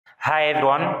Hi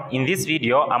everyone, in this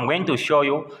video I'm going to show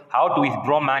you how to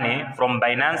withdraw money from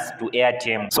Binance to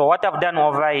Airtm. So what I've done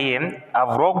over here,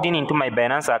 I've logged in into my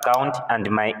Binance account and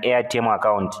my Airtm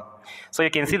account. So you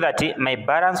can see that my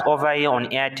balance over here on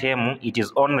Airtm, it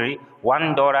is only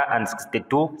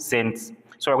 $1.62.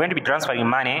 So we're going to be transferring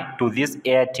money to this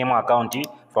Airtm account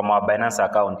from our Binance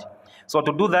account. So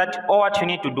to do that, all what you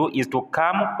need to do is to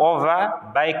come over,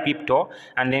 buy crypto,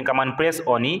 and then come and press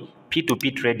on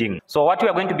P2P trading. So what we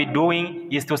are going to be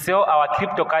doing is to sell our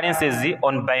cryptocurrencies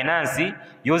on Binance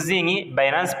using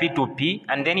Binance P2P,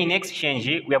 and then in exchange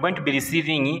we are going to be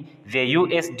receiving the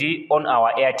USD on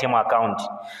our Airtm account.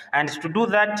 And to do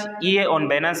that here on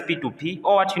Binance P2P,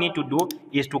 all what you need to do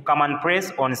is to come and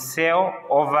press on sell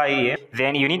over here.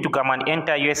 Then you need to come and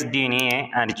enter USD in here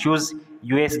and choose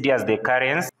USD as the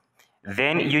currency.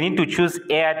 Then you need to choose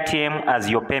Airtm as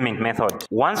your payment method.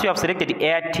 Once you have selected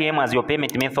Airtm as your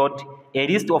payment method, a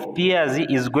list of peers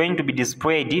is going to be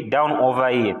displayed down over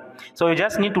here. So you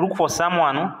just need to look for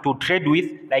someone to trade with,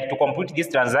 like to complete this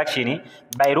transaction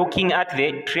by looking at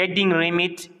the trading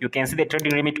limit. You can see the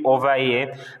trading limit over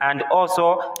here, and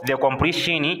also the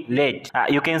completion rate.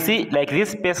 You can see like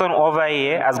this person over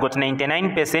here has got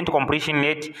 99% completion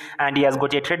rate, and he has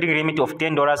got a trading limit of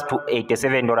 $10 to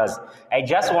 $87. I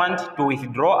just want to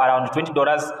withdraw around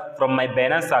 $20 from my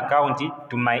Binance account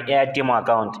to my Airtm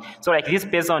account. So like this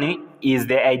person is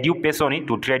the ideal person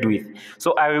to trade with.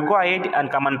 So I will go ahead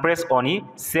and come and press on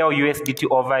sell USDT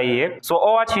over here. So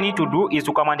all what you need to do is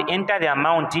to come and enter the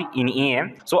amount in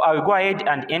here. So I will go ahead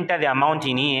and enter the amount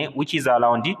in here, which is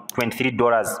around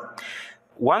 $23.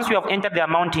 Once you have entered the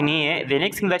amount in here, the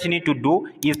next thing that you need to do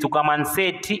is to come and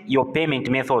set your payment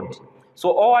method.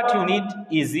 So all what you need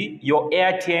is your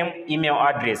Airtm email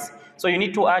address. So you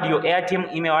need to add your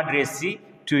Airtm email address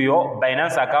to your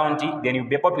Binance account, then you'll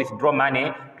be able to withdraw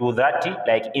money to that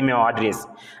like email address.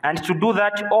 And to do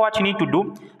that, all what you need to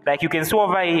do, like you can see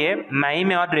over here, my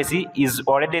email address is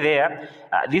already there.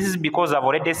 This is because I've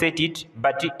already set it,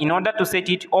 but in order to set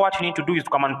it, all what you need to do is to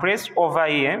come and press over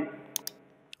here.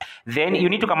 Then you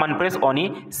need to come and press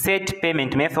on set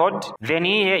payment method. Then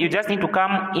here you just need to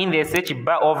come in the search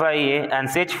bar over here and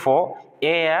search for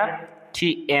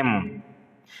Airtm.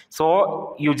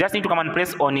 So you just need to come and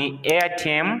press on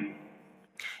Airtm.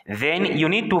 Then you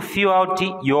need to fill out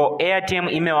your Airtm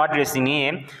email address in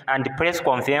here and press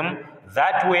confirm.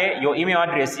 That way your email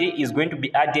address is going to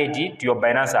be added to your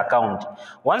Binance account.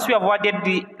 Once you have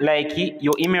added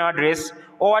your email address,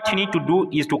 all what you need to do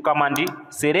is to come and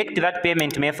select that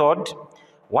payment method.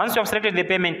 Once you have selected the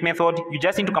payment method, you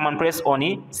just need to come and press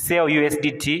on sell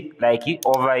USDT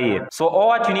over here. So all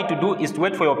what you need to do is to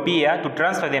wait for your peer to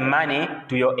transfer the money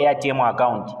to your Airtm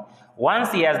account.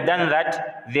 Once he has done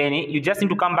that, then you just need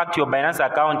to come back to your Binance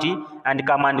account and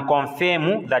come and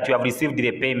confirm that you have received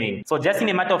the payment. So just in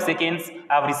a matter of seconds,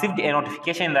 I've received a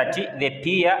notification that the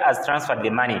peer has transferred the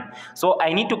money. So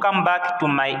I need to come back to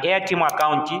my Airtm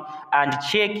account and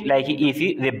check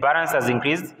if the balance has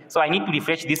increased. So I need to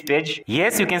refresh this page.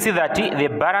 Yes, you can see that the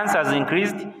balance has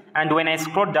increased, and when I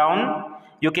scroll down,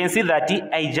 you can see that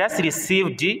I just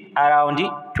received around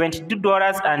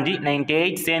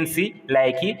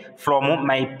 $22.98 from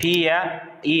my peer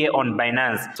here on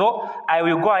Binance. So I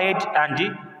will go ahead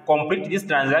and complete this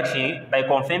transaction by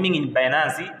confirming in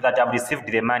Binance that I've received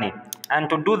the money. And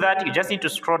to do that, you just need to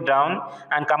scroll down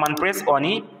and come and press on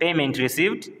payment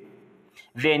received.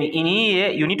 Then in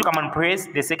here, you need to come and press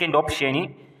the second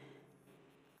option.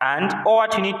 And all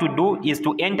what you need to do is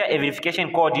to enter a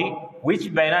verification code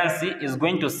which Binance is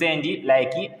going to send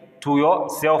to your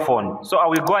cell phone. So I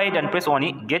will go ahead and press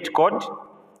on get code.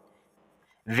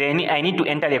 Then I need to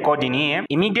enter the code in here.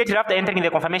 Immediately after entering the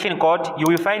confirmation code, you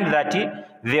will find that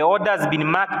the order has been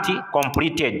marked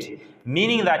completed,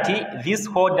 meaning that this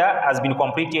order has been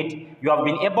completed. You have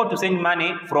been able to send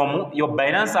money from your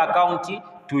Binance account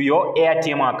to your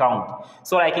Airtm account.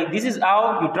 So this is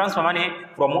how you transfer money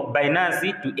from Binance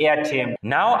to Airtm.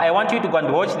 Now I want you to go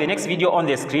and watch the next video on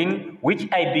the screen, which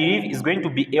I believe is going to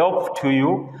be helpful to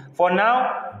you. For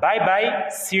now, bye bye,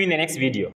 see you in the next video.